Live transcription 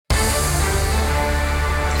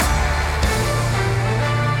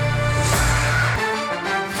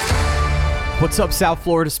What's up, South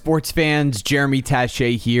Florida sports fans? Jeremy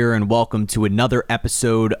Taché here, and welcome to another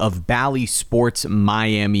episode of Bally Sports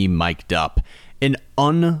Miami Mic'd Up. An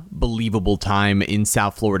unbelievable time in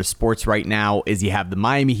South Florida sports right now as you have the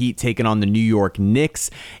Miami Heat taking on the New York Knicks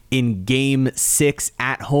in Game 6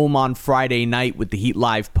 at home on Friday night with the Heat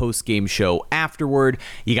Live Postgame Show afterward.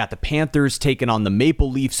 You got the Panthers taking on the Maple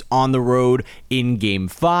Leafs on the road in Game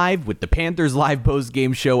 5 with the Panthers Live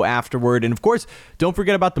Postgame Show afterward. And of course, don't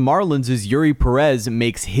forget about the Marlins as Yuri Perez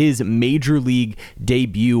makes his Major League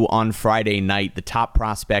debut on Friday night. The top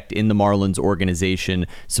prospect in the Marlins organization,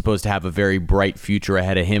 supposed to have a very bright future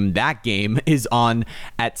ahead of him. That game is on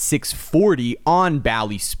at 6:40 on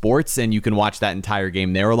Bally Sports, and you can watch that entire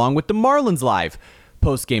game there along with the Marlins Live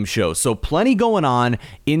post-game show. So plenty going on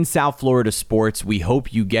in South Florida sports. We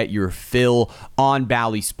hope you get your fill on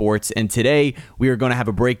Bally Sports. And today we are going to have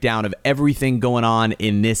a breakdown of everything going on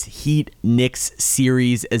in this Heat Knicks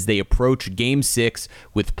series as they approach Game 6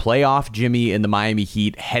 with playoff Jimmy and the Miami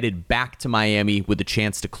Heat headed back to Miami with a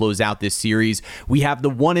chance to close out this series. We have the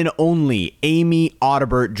one and only Amy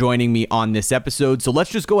Audibert joining me on this episode. So let's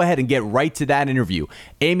just go ahead and get right to that interview.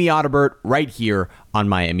 Amy Audibert right here on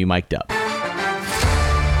Miami Mic'd Up.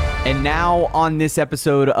 And now on this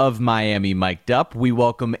episode of Miami Mic'd Up, we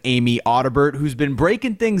welcome Amy Audibert, who's been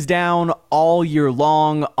breaking things down all year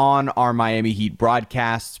long on our Miami Heat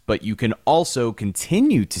broadcasts, but you can also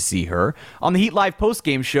continue to see her on the Heat Live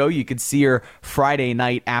Postgame Show. You can see her Friday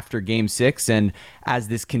night after Game 6, and as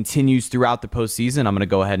this continues throughout the postseason, I'm going to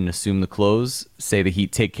go ahead and assume the close, say the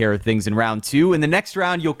Heat take care of things in round 2. In the next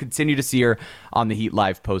round, you'll continue to see her on the Heat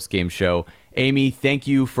Live Postgame Show. Amy, thank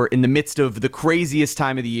you for, in the midst of the craziest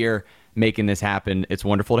time of the year, making this happen. It's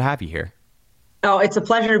wonderful to have you here. Oh, it's a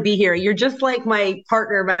pleasure to be here. You're just like my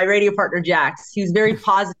partner, my radio partner, Jax. He's very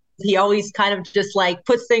positive. He always kind of just like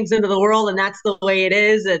puts things into the world, and that's the way it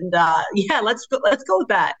is. And let's go with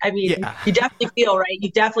that. I mean, You definitely feel, right?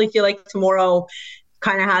 You definitely feel like tomorrow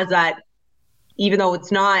kind of has that, even though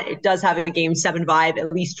it's not, it does have a Game 7 vibe,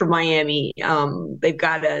 at least for Miami. They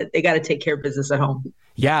got to take care of business at home.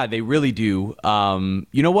 Yeah, they really do. You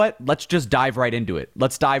know what? Let's just dive right into it.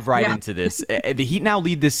 Let's dive right into this. The Heat now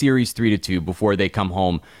lead this series 3-2 before they come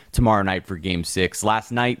home tomorrow night for Game 6.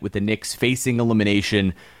 Last night with the Knicks facing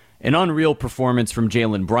elimination, an unreal performance from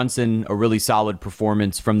Jalen Brunson, a really solid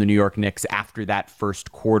performance from the New York Knicks after that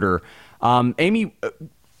first quarter. Amy,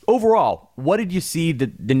 overall, what did you see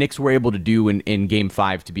that the Knicks were able to do in Game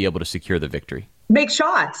 5 to be able to secure the victory? Make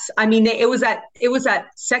shots. I mean, it was that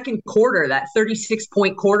second quarter, that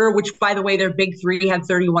 36-point quarter, which, by the way, their big three had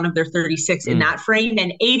 31 of their 36 in that frame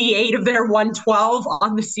and 88 of their 112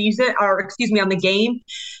 on the season, on the game.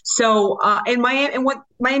 So,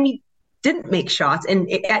 Miami didn't make shots,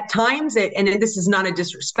 and at times, and this is not a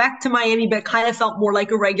disrespect to Miami, but it kind of felt more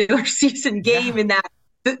like a regular season game in that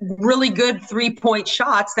the really good 3-point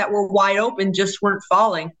shots that were wide open just weren't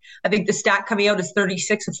falling. I think the stat coming out is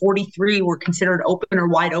 36 of 43 were considered open or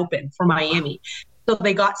wide open for Miami. So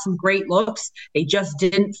they got some great looks. They just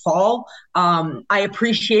didn't fall. I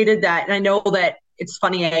appreciated that. And I know that it's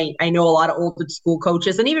funny. I know a lot of old school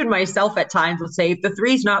coaches, and even myself at times would say, if the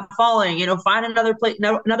three's not falling, find another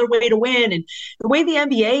way to win. And the way the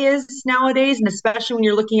NBA is nowadays, and especially when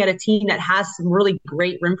you're looking at a team that has some really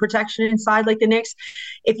great rim protection inside, like the Knicks,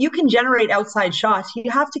 if you can generate outside shots,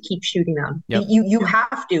 you have to keep shooting them. Yep. You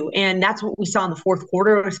have to. And that's what we saw in the fourth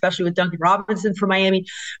quarter, especially with Duncan Robinson for Miami.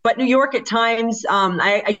 But New York at times,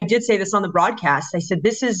 I did say this on the broadcast. I said,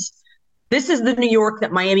 this is the New York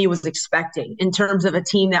that Miami was expecting in terms of a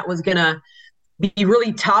team that was going to be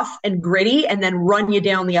really tough and gritty and then run you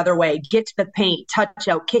down the other way, get to the paint, touch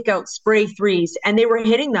out, kick out, spray threes. And they were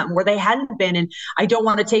hitting them where they hadn't been. And I don't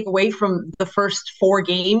want to take away from the first 4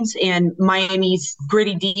 games and Miami's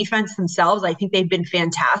gritty defense themselves. I think they've been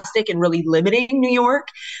fantastic and really limiting New York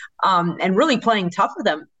and really playing tougher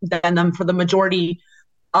than them for the majority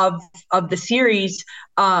of the series.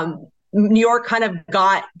 New York kind of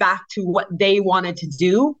got back to what they wanted to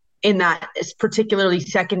do in that particularly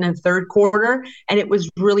second and third quarter, and it was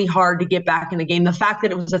really hard to get back in the game. The fact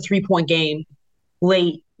that it was a 3-point game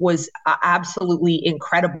late was absolutely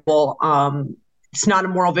incredible. It's not a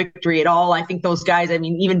moral victory at all. I think those guys,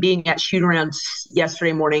 even being at shoot-arounds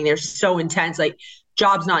yesterday morning, they're so intense. Like,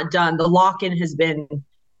 job's not done. The lock-in has been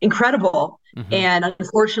incredible. Mm-hmm. And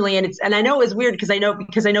unfortunately, and I know it was weird because I know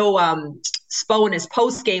Spo in his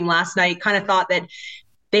post game last night kind of thought that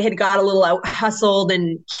they had got a little out hustled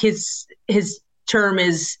and his term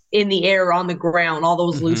is in the air, on the ground, all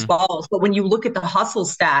those loose balls. But when you look at the hustle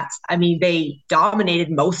stats, I mean, they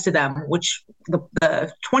dominated most of them, which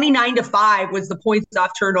the 29-5 was the points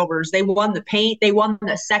off turnovers. They won the paint. They won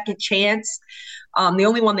the second chance. The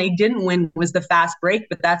only one they didn't win was the fast break,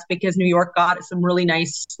 but that's because New York got some really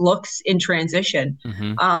nice looks in transition.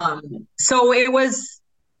 So it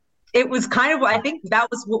was kind of, I think that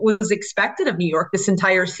was what was expected of New York this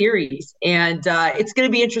entire series. And it's going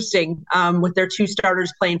to be interesting with their two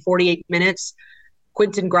starters playing 48 minutes.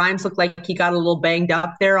 Quentin Grimes looked like he got a little banged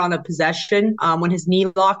up there on a possession when his knee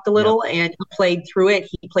locked a little, and he played through it.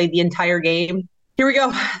 He played the entire game. Here we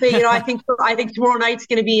go. I think tomorrow night's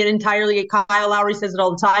going to be an entirely, Kyle Lowry says it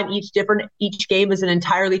all the time, each game is an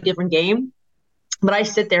entirely different game. But I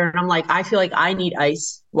sit there and I'm like, I feel like I need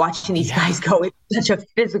ice watching these guys go. It's such a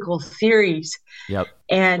physical series.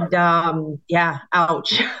 And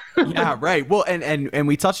ouch. Yeah, right. Well, and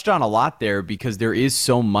we touched on a lot there because there is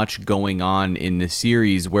so much going on in the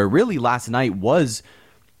series where really last night was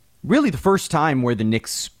really the first time where the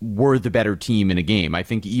Knicks were the better team in a game. I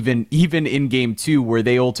think even in game 2 where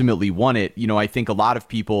they ultimately won it, I think a lot of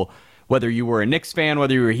people, whether you were a Knicks fan,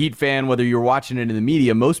 whether you were a Heat fan, whether you were watching it in the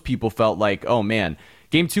media, most people felt like, oh man,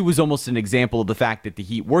 Game 2 was almost an example of the fact that the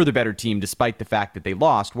Heat were the better team despite the fact that they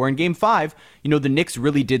lost. Where in Game 5, the Knicks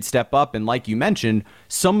really did step up. And like you mentioned,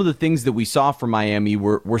 some of the things that we saw from Miami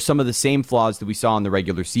were some of the same flaws that we saw in the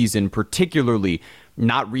regular season, particularly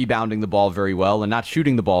not rebounding the ball very well and not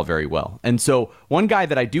shooting the ball very well. And so one guy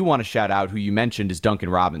that I do want to shout out who you mentioned is Duncan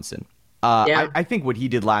Robinson. I think what he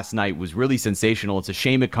did last night was really sensational. It's a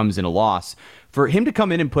shame it comes in a loss. For him to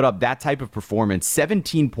come in and put up that type of performance,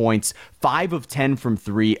 17 points, 5 of 10 from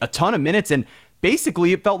 3, a ton of minutes, and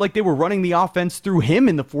basically it felt like they were running the offense through him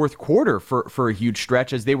in the fourth quarter for a huge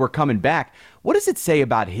stretch as they were coming back. What does it say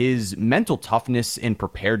about his mental toughness and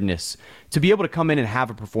preparedness to be able to come in and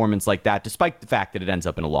have a performance like that, despite the fact that it ends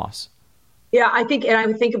up in a loss? Yeah, I think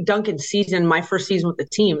of Duncan's season, my first season with the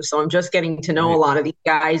team. So I'm just getting to know a lot of these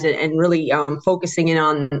guys and really focusing in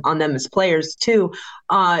on them as players too.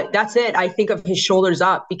 That's it. I think of his shoulders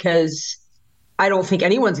up because I don't think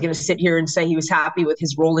anyone's going to sit here and say he was happy with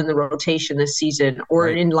his role in the rotation this season or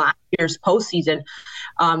in last year's postseason.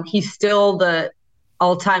 He's still the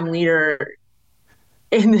all-time leader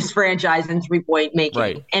in this franchise in 3-point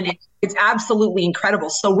making. And it's absolutely incredible.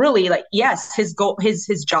 So really, yes, his goal,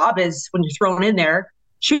 his job is, when you're thrown in there,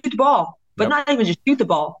 shoot the ball, but not even just shoot the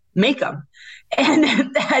ball, make them. And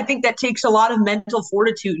I think that takes a lot of mental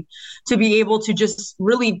fortitude to be able to just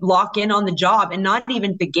really lock in on the job, and not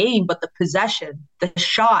even the game, but the possession, the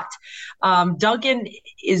shot. Duncan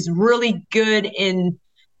is really good in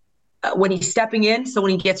when he's stepping in, so when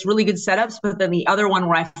he gets really good setups. But then the other one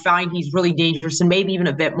where I find he's really dangerous, and maybe even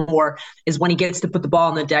a bit more, is when he gets to put the ball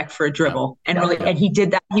on the deck for a dribble. And he did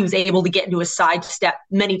that. He was able to get into a side step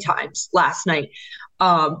many times last night.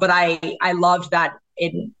 But I loved that.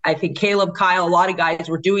 I think Caleb, Kyle, a lot of guys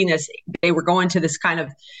were doing this. They were going to this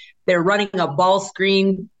they're running a ball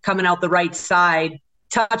screen coming out the right side,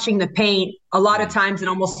 touching the paint. A lot of times it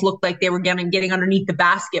almost looked like they were getting underneath the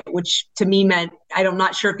basket, which to me meant, I'm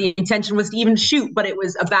not sure if the intention was to even shoot, but it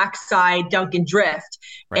was a backside dunk and drift.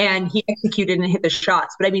 And he executed and hit the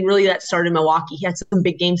shots. But I mean, really that started in Milwaukee. He had some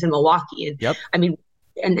big games in Milwaukee. And I mean,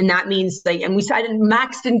 and that means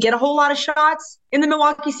Max didn't get a whole lot of shots in the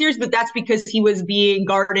Milwaukee series, but that's because he was being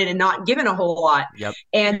guarded and not given a whole lot.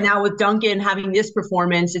 And now with Duncan having this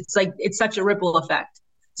performance, it's such a ripple effect.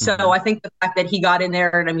 So I think the fact that he got in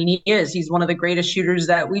there, and I mean, he's one of the greatest shooters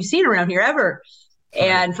that we've seen around here ever.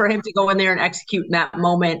 And for him to go in there and execute in that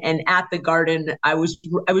moment and at the Garden, I was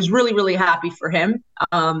really, really happy for him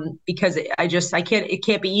because it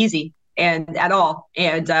can't be easy and at all.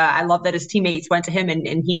 And I love that his teammates went to him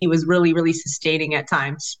and he was really, really sustaining at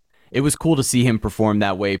times. It was cool to see him perform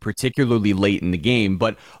that way, particularly late in the game.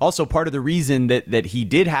 But also part of the reason that he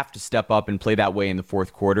did have to step up and play that way in the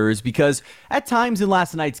fourth quarter is because at times in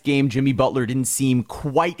last night's game, Jimmy Butler didn't seem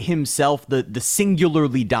quite himself, the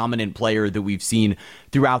singularly dominant player that we've seen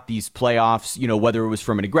throughout these playoffs, whether it was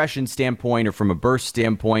from an aggression standpoint or from a burst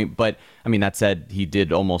standpoint. But I mean, that said, he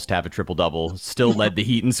did almost have a triple-double, still led the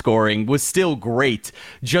Heat in scoring, was still great,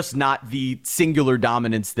 just not the singular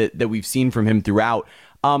dominance that we've seen from him throughout.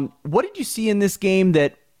 What did you see in this game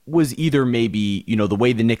that was either maybe, the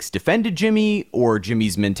way the Knicks defended Jimmy or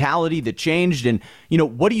Jimmy's mentality that changed? And,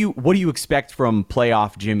 what do you expect from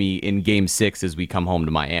playoff Jimmy in Game 6 as we come home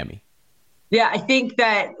to Miami? Yeah, I think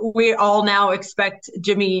that we all now expect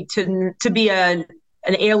Jimmy to be an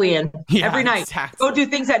alien every night. Exactly. Go do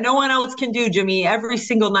things that no one else can do, Jimmy, every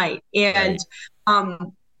single night. And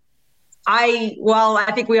I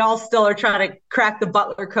think we all still are trying to crack the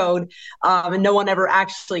Butler code, and no one ever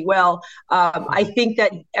actually will. I think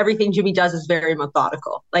that everything Jimmy does is very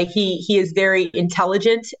methodical. Like he is very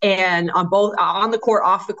intelligent, and on the court,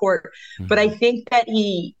 off the court. Mm-hmm. But I think that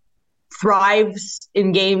he thrives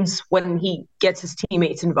in games when he gets his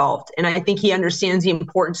teammates involved, and I think he understands the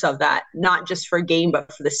importance of that, not just for a game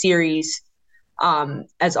but for the series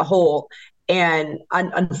as a whole. And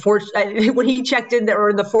unfortunately, when he checked in there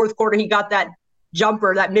in the fourth quarter, he got that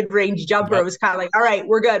jumper, that mid-range jumper. Yep. It was kind of like, all right,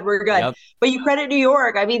 we're good. Yep. But you credit New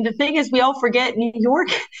York. I mean, the thing is, we all forget New York.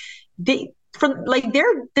 They're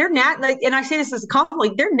and I say this as a compliment.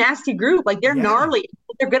 Like, they're a nasty group. Like, they're gnarly.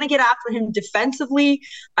 They're going to get after him defensively.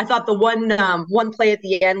 I thought the one play at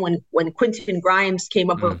the end when Quentin Grimes came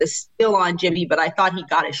up with the steal on Jimmy, but I thought he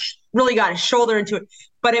really got his shoulder into it.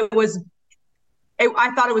 But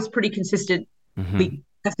I thought it was pretty consistently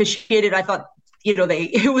officiated. I thought,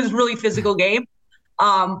 it was really physical game.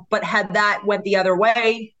 But had that went the other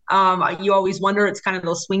way, you always wonder. It's kind of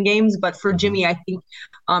those swing games. But for Jimmy, I think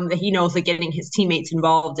that he knows that getting his teammates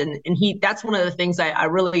involved, and that's one of the things I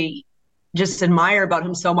really just admire about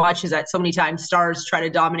him so much, is that so many times stars try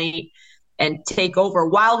to dominate and take over.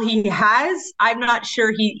 While he has, I'm not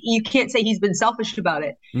sure you can't say he's been selfish about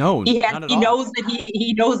it. No, he knows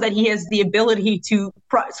that he has the ability to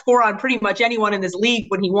score on pretty much anyone in this league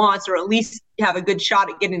when he wants, or at least have a good shot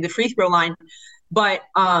at getting the free throw line. But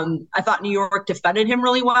I thought New York defended him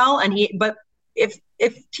really well, but if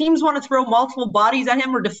teams want to throw multiple bodies at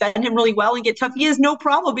him or defend him really well and get tough, he has no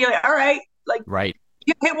problem being like, all right, like, right,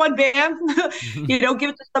 you hit one, bam, give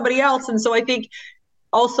it to somebody else. And so I think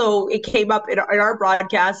also it came up in our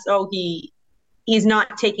broadcast. Oh, he's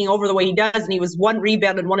not taking over the way he does, and he was 1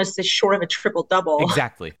 rebound and 1 assist short of a triple double.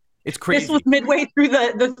 Exactly, it's crazy. This was midway through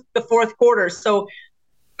the fourth quarter, so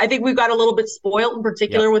I think we've got a little bit spoiled, in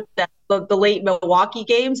particular with the late Milwaukee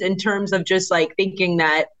games, in terms of just like thinking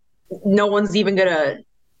that no one's even gonna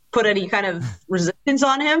put any kind of resistance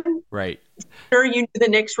on him. Right. Sure, you knew the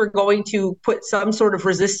Knicks were going to put some sort of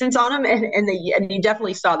resistance on him, and you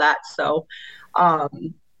definitely saw that. So.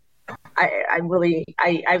 I'm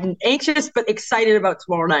anxious but excited about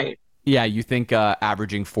tomorrow night. Yeah, you think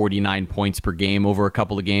averaging 49 points per game over a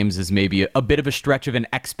couple of games is maybe a bit of a stretch of an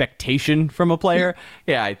expectation from a player?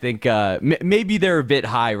 Yeah, I think maybe they're a bit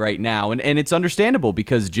high right now, and it's understandable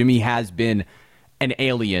because Jimmy has been an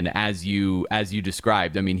alien, as you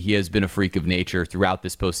described. I mean, he has been a freak of nature throughout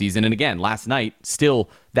this postseason, and again, last night, still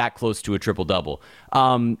that close to a triple-double.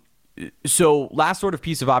 So last sort of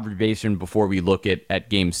piece of observation before we look at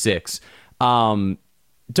Game 6.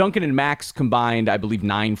 Duncan and Max combined, I believe,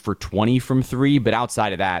 9 for 20 from 3, but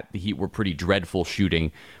outside of that, the Heat were pretty dreadful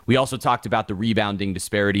shooting. We also talked about the rebounding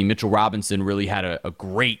disparity. Mitchell Robinson really had a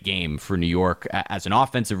great game for New York as an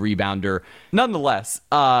offensive rebounder. Nonetheless,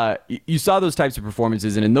 you saw those types of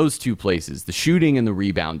performances, and in those two places, the shooting and the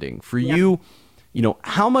rebounding, for you,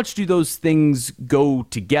 how much do those things go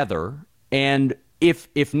together? And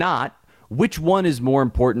if not, which one is more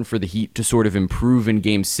important for the Heat to sort of improve in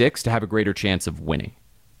Game 6 to have a greater chance of winning?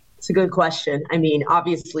 It's a good question. I mean,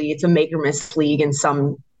 obviously, it's a make or miss league in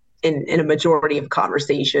a majority of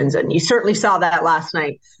conversations, and you certainly saw that last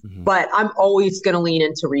night. Mm-hmm. But I'm always going to lean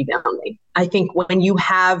into rebounding. I think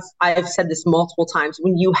I've said this multiple times,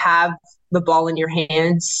 when you have the ball in your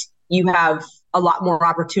hands, you have a lot more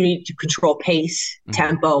opportunity to control pace,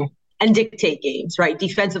 tempo, and dictate games, right?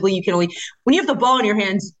 Defensively, when you have the ball in your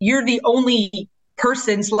hands, you're the only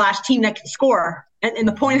person / team that can score. And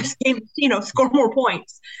the point of this game is, score more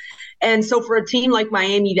points. And so for a team like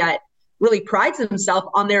Miami that really prides themselves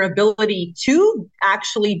on their ability to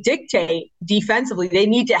actually dictate defensively, they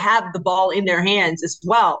need to have the ball in their hands as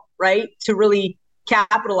well, right? To really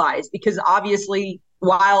capitalize, because obviously,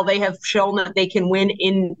 while they have shown that they can win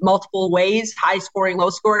in multiple ways, high scoring, low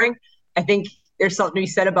scoring, I think there's something to be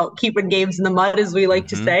said about keeping games in the mud, as we like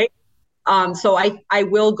to say. So I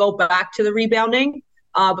will go back to the rebounding,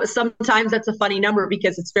 but sometimes that's a funny number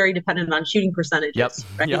because it's very dependent on shooting percentages. Yep.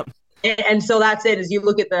 Right? Yep. And so that's it. As you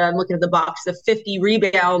look at I'm looking at the box, the 50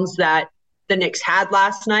 rebounds that the Knicks had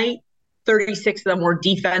last night, 36 of them were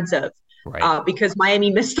defensive, right? Because Miami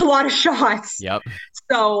missed a lot of shots. Yep.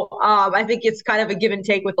 So I think it's kind of a give and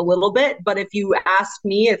take with a little bit. But if you ask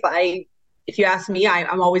me,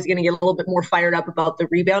 I'm always going to get a little bit more fired up about the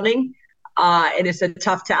rebounding. And it's a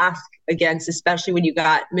tough task against, especially when you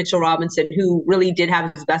got Mitchell Robinson, who really did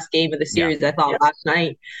have his best game of the series, I thought, last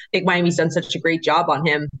night. I think Miami's done such a great job on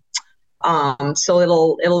him. So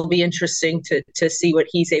it'll be interesting to see what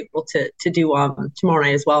he's able to do tomorrow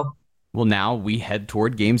night as well. Well, now we head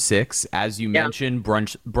toward Game 6. As you mentioned,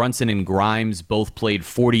 Brunson and Grimes both played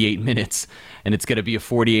 48 minutes, and it's going to be a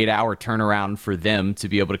 48-hour turnaround for them to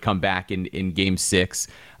be able to come back in Game 6.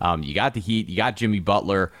 You got the Heat. You got Jimmy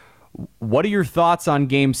Butler. What are your thoughts on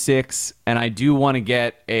Game 6? And I do want to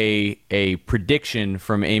get a prediction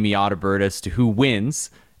from Amy Audibert as to who wins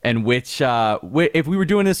and which, if we were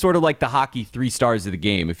doing this sort of like the hockey 3 stars of the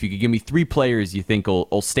game, if you could give me 3 players you think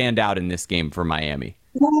will stand out in this game for Miami.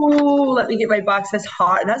 Ooh, let me get my box. That's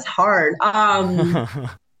hard.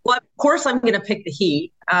 Well, of course, I'm going to pick the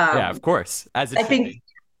Heat. Yeah, of course. As I think,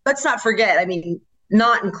 let's not forget. I mean,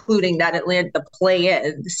 not including that the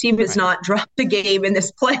play-in. The team has not dropped a game in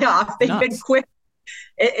this playoff. They've been quick.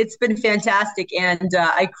 It's been fantastic, and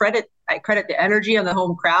I credit the energy on the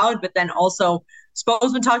home crowd, but then also,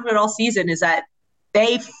 Spo's been talking about all season is that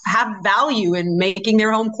they have value in making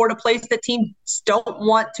their home court a place that teams don't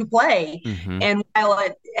want to play. Mm-hmm. And while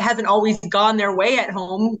it hasn't always gone their way at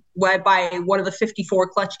home by one of the 54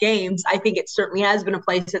 clutch games, I think it certainly has been a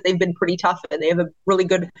place that they've been pretty tough and they have a really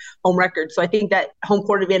good home record. So I think that home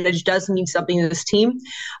court advantage does mean something to this team.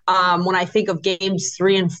 When I think of games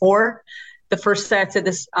 3 and 4, the first thing I said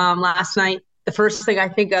this last night, the first thing I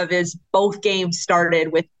think of is both games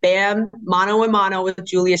started with Bam mano a mano with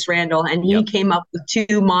Julius Randle, and he came up with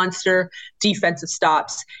 2 monster defensive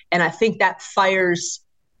stops. And I think that fires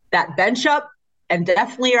that bench up and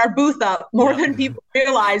definitely our booth up more than people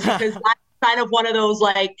realize, because that's kind of one of those,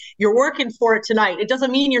 like, you're working for it tonight. It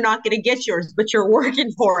doesn't mean you're not going to get yours, but you're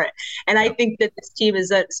working for it. And I think that this team is,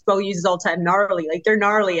 that Spo uses all the time, gnarly. Like, they're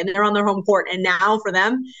gnarly and they're on their home court. And now for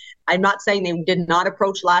them, I'm not saying they did not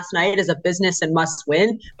approach last night as a business and must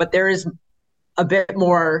win, but there is a bit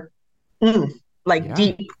more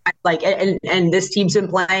deep, and this team's been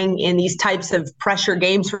playing in these types of pressure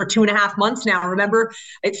games for 2.5 months now. Remember,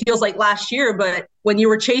 it feels like last year, but when you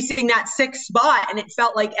were chasing that 6th spot and it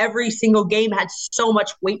felt like every single game had so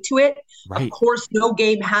much weight to it. Right. Of course, no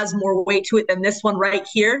game has more weight to it than this one right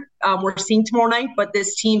here. We're seeing tomorrow night, but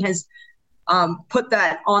this team has put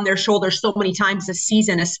that on their shoulders so many times this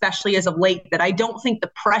season, especially as of late, that I don't think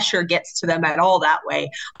the pressure gets to them at all that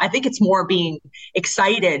way. I think it's more being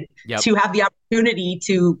excited to have the opportunity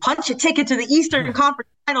to punch a ticket to the Eastern Conference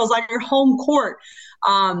Finals on your home court.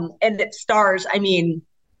 And it stars, I mean,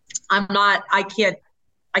 I can't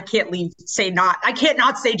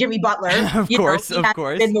not say Jimmy Butler. Of course.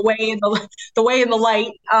 Been the way in the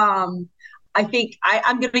light. I think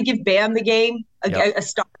I'm going to give Bam the game a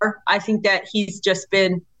star. I think that he's just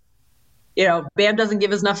been, Bam doesn't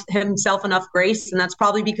give himself enough grace, and that's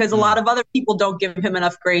probably because a lot of other people don't give him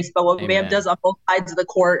enough grace. But what Bam does on both sides of the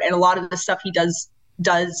court, and a lot of the stuff he does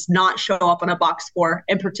not show up on a box score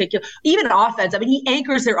in particular. Even offense. I mean, he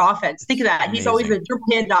anchors their offense. Think of that. Amazing. He's always a dribble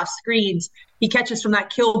handoff screens. He catches from that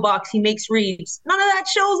kill box. He makes reads. None of that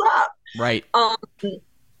shows up. Right.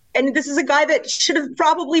 And this is a guy that should have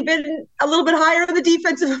probably been a little bit higher on the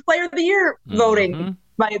defensive player of the year voting, in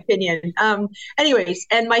my opinion. Anyways,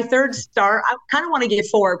 and my third star, I kind of want to give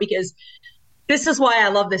 4 because this is why I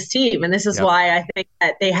love this team. And this is why I think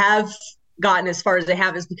that they have gotten as far as they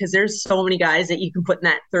have, is because there's so many guys that you can put in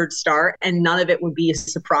that third star and none of it would be a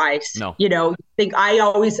surprise. No.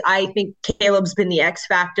 I think Caleb's been the X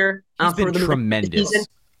factor. He's been tremendous.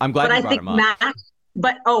 I'm glad you brought him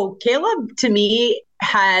up. Caleb to me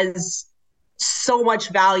has so much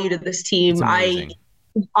value to this team.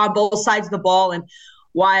 On both sides of the ball. And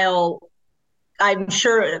while I'm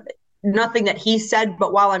sure nothing that he said,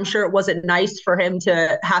 but while I'm sure it wasn't nice for him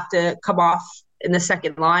to have to come off in the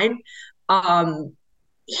second line,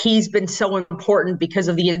 he's been so important because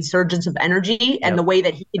of the insurgence of energy and the way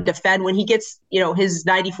that he can defend when he gets, his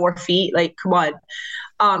 94 feet, like, come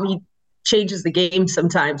on. He changes the game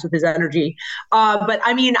sometimes with his energy. But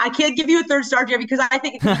I mean, I can't give you a third star, Jerry, because I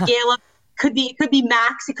think it could be Gala, could be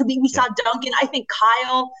Max, we saw Duncan. I think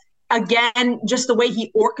Kyle, again, just the way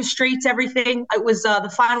he orchestrates everything. It was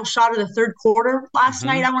the final shot of the third quarter last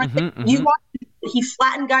night. I want to he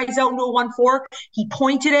flattened guys out into a 1-4. He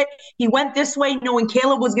pointed it. He went this way, knowing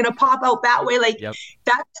Caleb was going to pop out that way.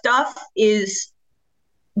 That stuff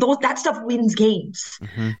that stuff wins games.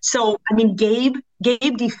 So, I mean, Gabe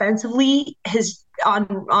defensively has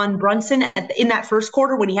on Brunson in that first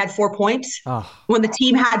quarter when he had 4 points, when the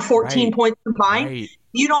team had 14 points combined.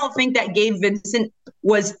 You don't think that Gabe Vincent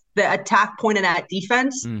was the attack point of that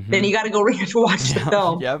defense, then you got to go watch the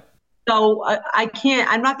film. So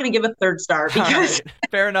I'm not going to give a third star because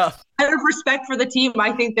fair enough. Out of respect for the team,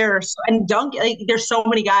 I think there's so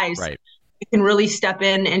many guys who can really step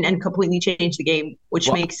in and completely change the game,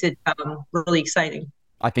 which makes it really exciting.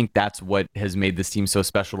 I think that's what has made this team so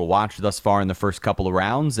special to watch thus far in the first couple of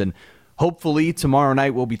rounds. And hopefully tomorrow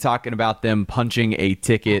night we'll be talking about them punching a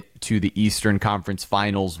ticket to the Eastern Conference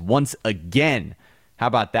Finals once again. How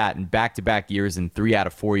about that? In back-to-back years and 3 out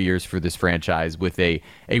of 4 years for this franchise with a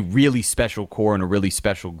really special core and a really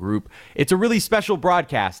special group. It's a really special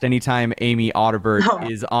broadcast anytime Amy Audibert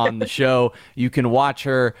is on the show. You can watch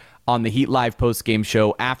her on the Heat Live Postgame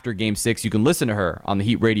Show after Game 6. You can listen to her on the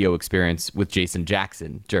Heat Radio Experience with Jason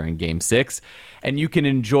Jackson during Game 6. And you can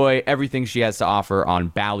enjoy everything she has to offer on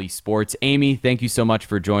Bally Sports. Amy, thank you so much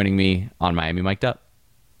for joining me on Miami Mic'd Up.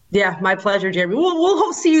 Yeah, my pleasure, Jeremy.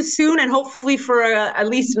 We'll see you soon and hopefully for at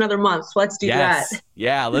least another month. So let's do that.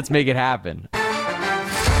 Yeah, let's make it happen.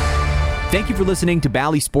 Thank you for listening to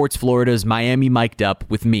Bally Sports Florida's Miami Mic'd Up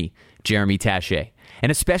with me, Jeremy Taché.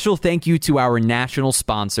 And a special thank you to our national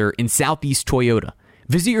sponsor in Southeast Toyota.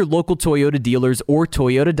 Visit your local Toyota dealers or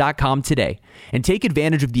Toyota.com today and take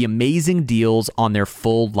advantage of the amazing deals on their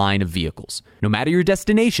full line of vehicles. No matter your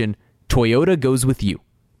destination, Toyota goes with you.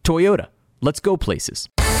 Toyota, let's go places.